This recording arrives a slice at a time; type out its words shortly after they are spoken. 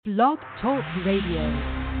Blog Talk Radio.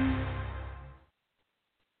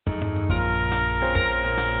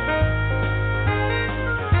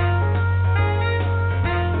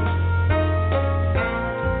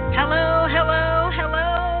 Hello, hello,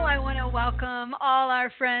 hello. I want to welcome all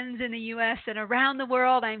our friends in the U.S. and around the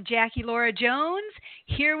world. I'm Jackie Laura Jones,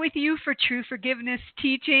 here with you for True Forgiveness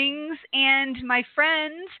Teachings. And my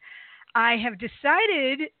friends, I have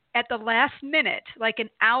decided at the last minute, like an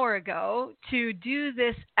hour ago, to do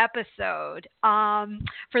this episode.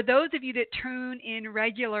 For those of you that tune in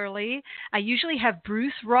regularly, I usually have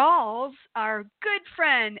Bruce Rawls, our good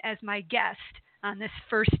friend, as my guest on this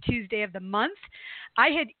first Tuesday of the month. I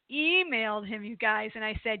had emailed him, you guys, and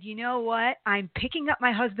I said, you know what? I'm picking up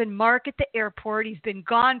my husband, Mark, at the airport. He's been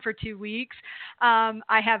gone for 2 weeks.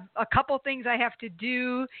 I have a couple things I have to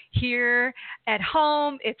do here at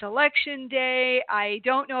home. It's election day. I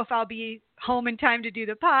don't know if I'll be home in time to do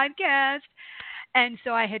the podcast. And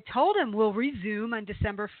so I had told him we'll resume on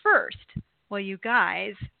December 1st. Well, you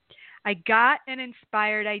guys, I got an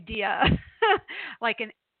inspired idea like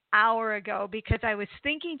an hour ago because I was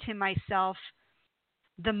thinking to myself,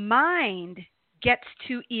 the mind gets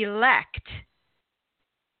to elect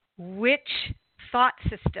which thought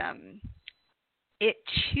system it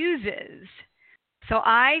chooses. So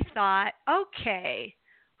I thought, okay,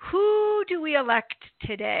 who do we elect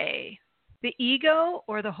today? The ego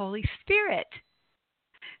or the Holy Spirit?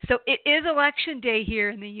 So it is election day here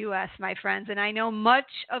in the U.S., my friends, and I know much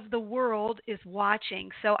of the world is watching.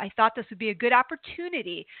 So I thought this would be a good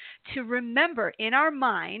opportunity to remember in our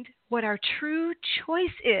mind what our true choice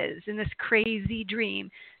is in this crazy dream.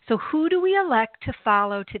 So who do we elect to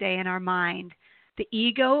follow today in our mind? The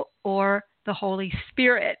ego or the Holy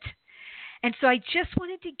Spirit? And so I just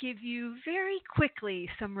wanted to give you very quickly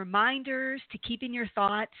some reminders to keep in your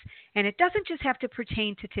thoughts. And it doesn't just have to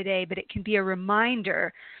pertain to today, but it can be a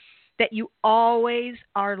reminder that you always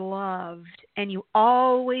are loved and you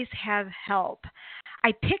always have help.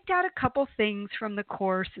 I picked out a couple things from the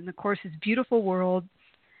Course and the Course's beautiful words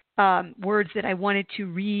that I wanted to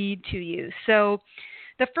read to you. So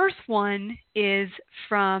the first one is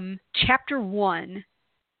from Chapter 1,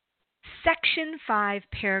 Section 5,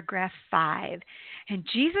 Paragraph 5. And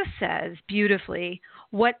Jesus says beautifully,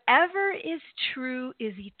 whatever is true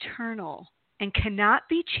is eternal and cannot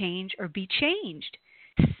be changed or be changed.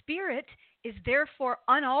 Spirit is therefore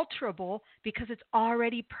unalterable because it's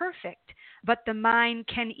already perfect. But the mind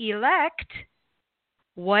can elect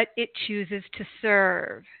what it chooses to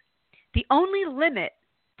serve. The only limit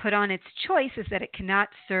put on its choice is that it cannot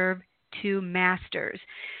serve two masters.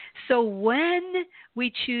 So when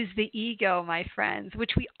we choose the ego, my friends,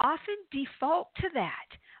 which we often default to that,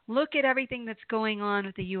 look at everything that's going on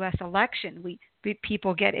with the U.S. election.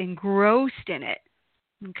 People get engrossed in it,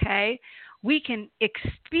 okay? We can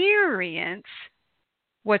experience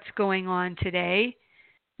what's going on today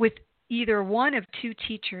with either one of two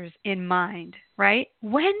teachers in mind, right?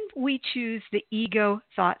 When we choose the ego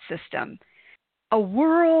thought system, a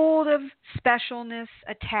world of specialness,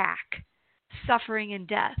 attack, suffering, and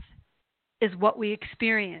death is what we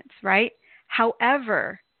experience, right?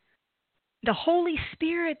 However, the Holy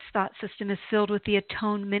Spirit's thought system is filled with the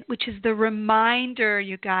atonement, which is the reminder,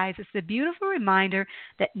 you guys. It's the beautiful reminder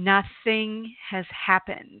that nothing has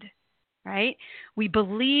happened, right? We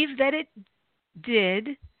believe that it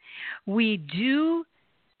did. We do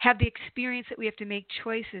have the experience that we have to make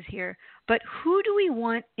choices here. But who do we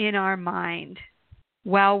want in our mind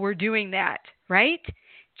while we're doing that, right?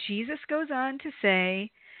 Jesus goes on to say,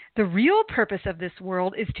 the real purpose of this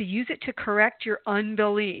world is to use it to correct your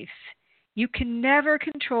unbelief. You can never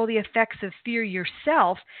control the effects of fear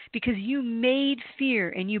yourself because you made fear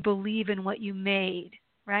and you believe in what you made,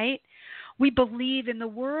 right? We believe in the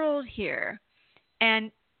world here.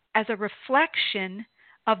 And as a reflection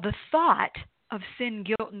of the thought of sin,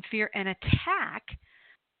 guilt, and fear and attack,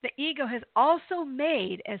 the ego has also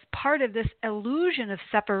made, as part of this illusion of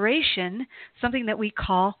separation, something that we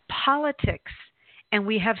call politics. And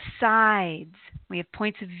we have sides, we have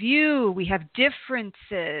points of view, we have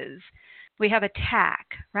differences, we have attack,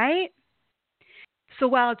 right? So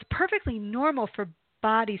while it's perfectly normal for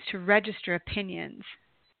bodies to register opinions,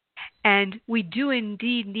 and we do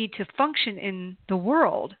indeed need to function in the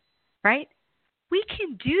world, right? We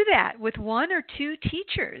can do that with one or two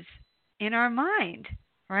teachers in our mind,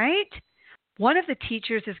 right? One of the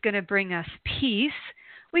teachers is going to bring us peace.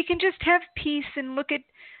 We can just have peace and look at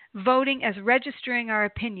voting as registering our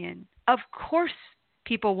opinion. Of course,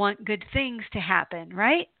 people want good things to happen,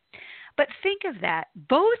 right? But think of that.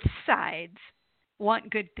 Both sides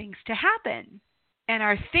want good things to happen and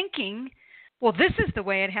are thinking well, this is the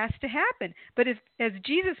way it has to happen. But as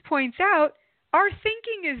Jesus points out, our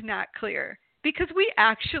thinking is not clear because we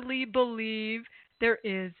actually believe there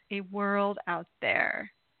is a world out there,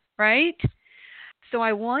 right? So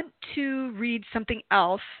I want to read something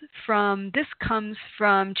else this comes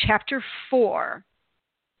from chapter 4.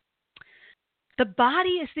 The body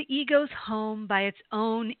is the ego's home by its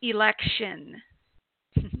own election.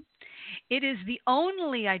 It is the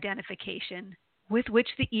only identification with which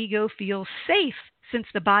the ego feels safe, since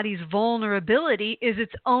the body's vulnerability is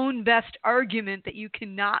its own best argument that you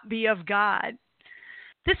cannot be of God.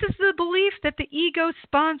 This is the belief that the ego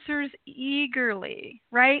sponsors eagerly,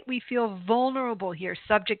 right? We feel vulnerable here,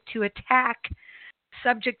 subject to attack,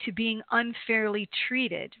 subject to being unfairly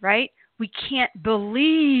treated, right? We can't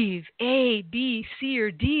believe A, B, C,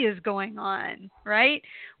 or D is going on, right?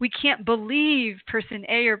 We can't believe person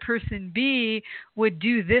A or person B would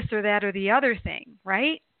do this or that or the other thing,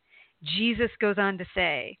 right? Jesus goes on to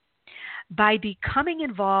say, by becoming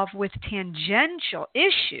involved with tangential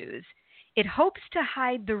issues, it hopes to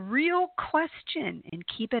hide the real question and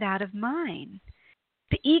keep it out of mind.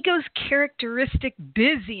 The ego's characteristic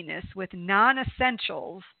busyness with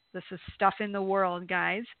non-essentials, this is stuff in the world,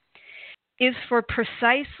 guys, is for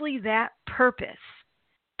precisely that purpose.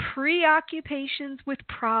 Preoccupations with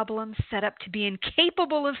problems set up to be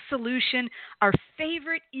incapable of solution are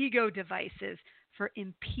favorite ego devices for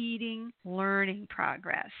impeding learning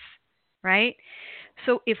progress, right?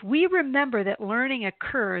 So if we remember that learning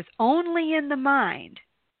occurs only in the mind,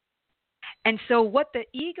 and so what the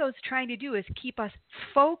ego is trying to do is keep us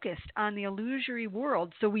focused on the illusory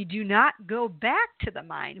world so we do not go back to the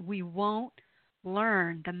mind, we won't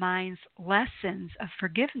learn the mind's lessons of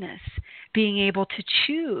forgiveness, being able to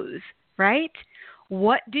choose, right?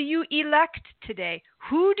 What do you elect today?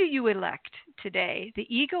 Who do you elect today? The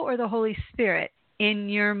ego or the Holy Spirit in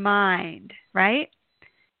your mind, right?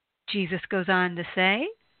 Jesus goes on to say,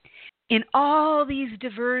 in all these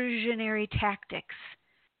diversionary tactics,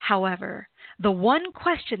 however, the one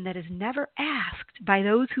question that is never asked by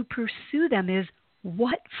those who pursue them is,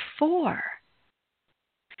 what for?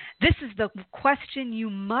 This is the question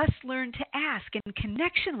you must learn to ask in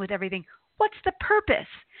connection with everything. What's the purpose?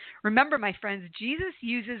 Remember, my friends, Jesus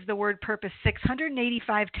uses the word purpose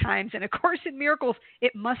 685 times. And of course, in Miracles,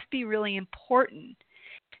 it must be really important.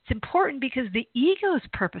 It's important because the ego's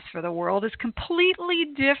purpose for the world is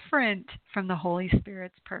completely different from the Holy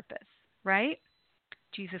Spirit's purpose, right?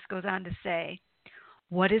 Jesus goes on to say,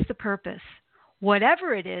 what is the purpose?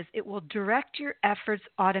 Whatever it is, it will direct your efforts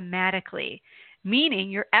automatically. Meaning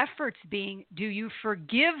your efforts being, do you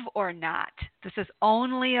forgive or not? This is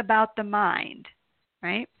only about the mind,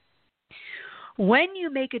 right? When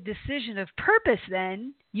you make a decision of purpose,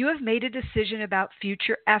 then, you have made a decision about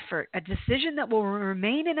future effort, a decision that will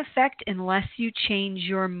remain in effect unless you change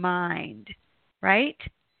your mind, right?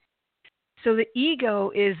 So the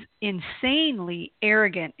ego is insanely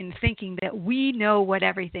arrogant in thinking that we know what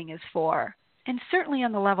everything is for. And certainly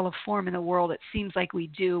on the level of form in the world, it seems like we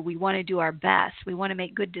do. We want to do our best. We want to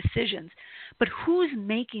make good decisions. But who's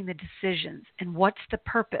making the decisions and what's the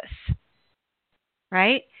purpose?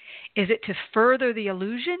 Right? Is it to further the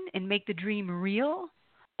illusion and make the dream real?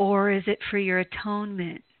 Or is it for your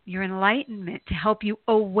atonement, your enlightenment, to help you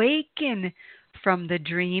awaken from the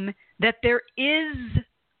dream that there is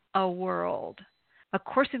a world? A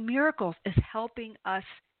Course in Miracles is helping us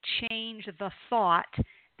change the thought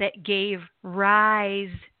that gave rise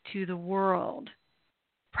to the world.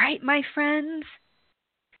 Right, my friends?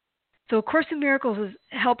 So A Course in Miracles is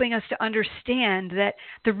helping us to understand that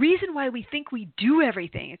the reason why we think we do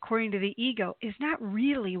everything according to the ego is not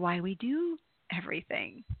really why we do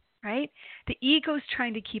everything, right? The ego is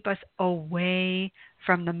trying to keep us away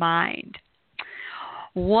from the mind.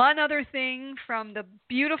 One other thing from the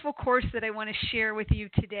beautiful course that I want to share with you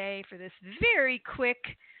today for this very quick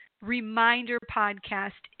reminder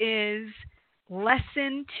podcast is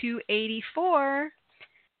Lesson 284.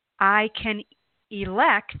 I can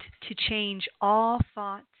elect to change all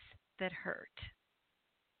thoughts that hurt.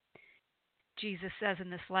 Jesus says in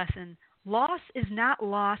this lesson, loss is not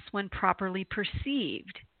loss when properly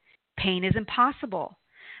perceived. Pain is impossible.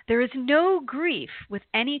 There is no grief with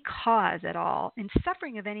any cause at all, and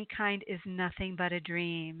suffering of any kind is nothing but a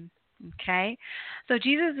dream. Okay? So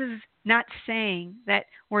Jesus is not saying that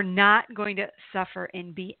we're not going to suffer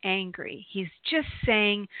and be angry. He's just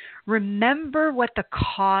saying, remember what the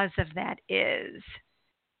cause of that is.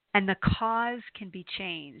 And the cause can be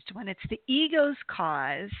changed. When it's the ego's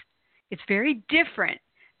cause, it's very different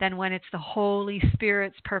than when it's the Holy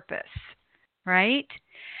Spirit's purpose, right?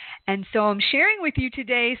 And so I'm sharing with you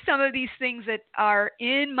today some of these things that are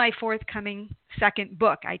in my forthcoming second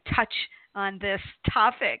book. I touch on this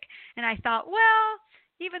topic, and I thought, well,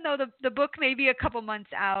 even though the book may be a couple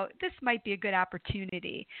months out, this might be a good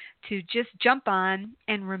opportunity to just jump on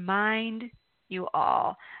and remind you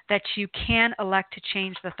all that you can elect to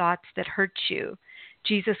change the thoughts that hurt you.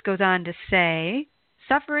 Jesus goes on to say,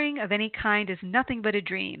 suffering of any kind is nothing but a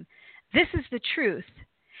dream. This is the truth.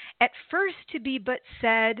 At first to be but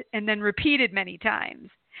said and then repeated many times,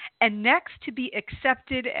 and next to be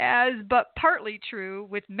accepted as but partly true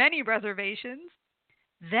with many reservations,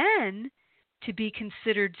 then to be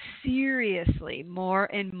considered seriously more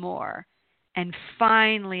and more, and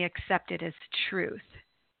finally accepted as truth.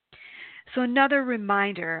 So another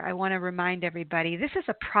reminder, I want to remind everybody, this is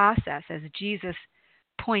a process, as Jesus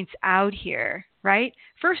points out here, right?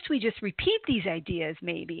 First, we just repeat these ideas,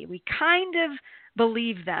 maybe. We kind of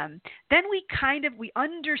believe them. Then we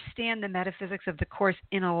understand the metaphysics of the Course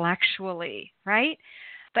intellectually, right?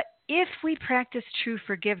 But if we practice true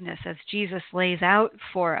forgiveness, as Jesus lays out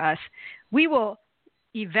for us, we will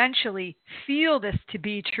eventually feel this to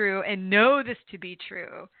be true and know this to be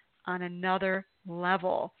true on another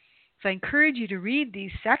level. So I encourage you to read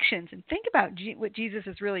these sections and think about what Jesus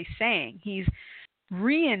is really saying. He's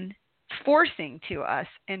reinforcing to us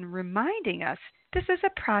and reminding us this is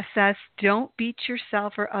a process. Don't beat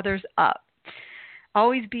yourself or others up.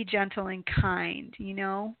 Always be gentle and kind,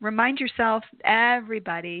 Remind yourself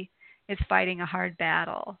everybody is fighting a hard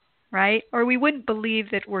battle, right? Or we wouldn't believe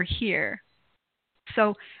that we're here.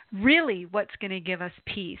 So really what's going to give us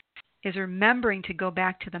peace is remembering to go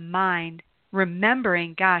back to the mind,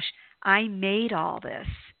 remembering, gosh, I made all this.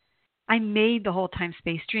 I made the whole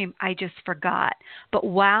time-space dream. I just forgot. But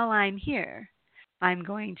while I'm here, I'm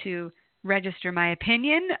going to register my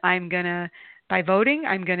opinion. By voting,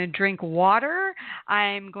 I'm going to drink water.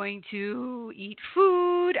 I'm going to eat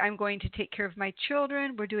food. I'm going to take care of my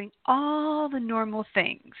children. We're doing all the normal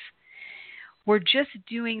things. We're just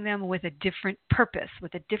doing them with a different purpose,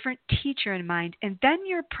 with a different teacher in mind. And then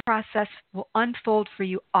your process will unfold for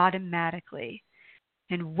you automatically.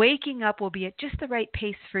 And waking up will be at just the right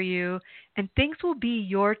pace for you. And things will be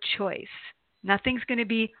your choice. Nothing's going to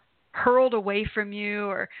be hurled away from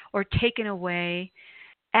you or taken away.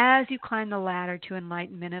 As you climb the ladder to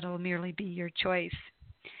enlightenment, it'll merely be your choice.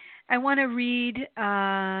 I want to read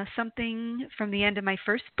something from the end of my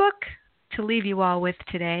first book to leave you all with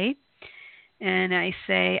today. And I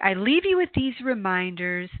say, I leave you with these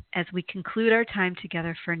reminders as we conclude our time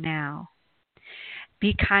together for now.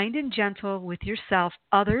 Be kind and gentle with yourself,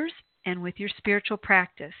 others, and with your spiritual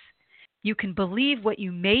practice. You can believe what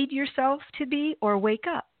you made yourself to be or wake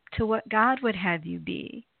up to what God would have you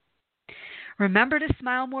be. Remember to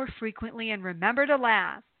smile more frequently and remember to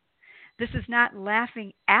laugh. This is not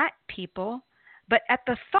laughing at people, but at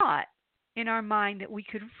the thought in our mind that we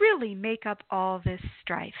could really make up all this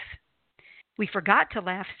strife. We forgot to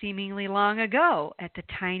laugh seemingly long ago at the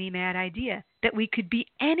tiny mad idea that we could be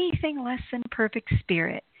anything less than perfect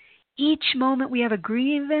spirit. Each moment we have a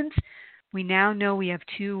grievance, we now know we have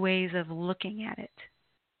two ways of looking at it.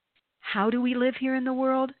 How do we live here in the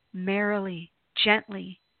world? Merrily,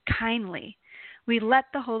 gently, kindly. We let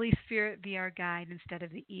the Holy Spirit be our guide instead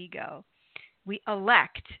of the ego. We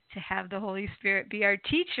elect to have the Holy Spirit be our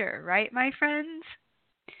teacher, right, my friends?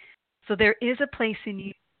 So there is a place in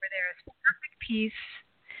you where there is perfect peace.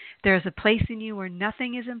 There is a place in you where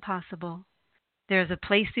nothing is impossible. There is a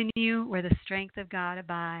place in you where the strength of God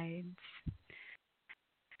abides.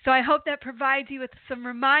 So I hope that provides you with some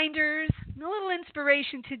reminders, a little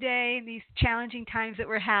inspiration today in these challenging times that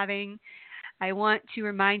we're having. I want to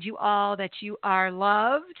remind you all that you are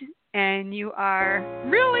loved and you are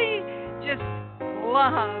really just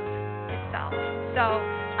love itself. So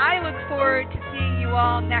I look forward to seeing you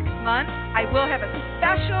all next month. I will have a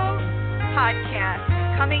special podcast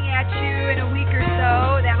coming at you in a week or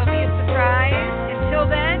so. That'll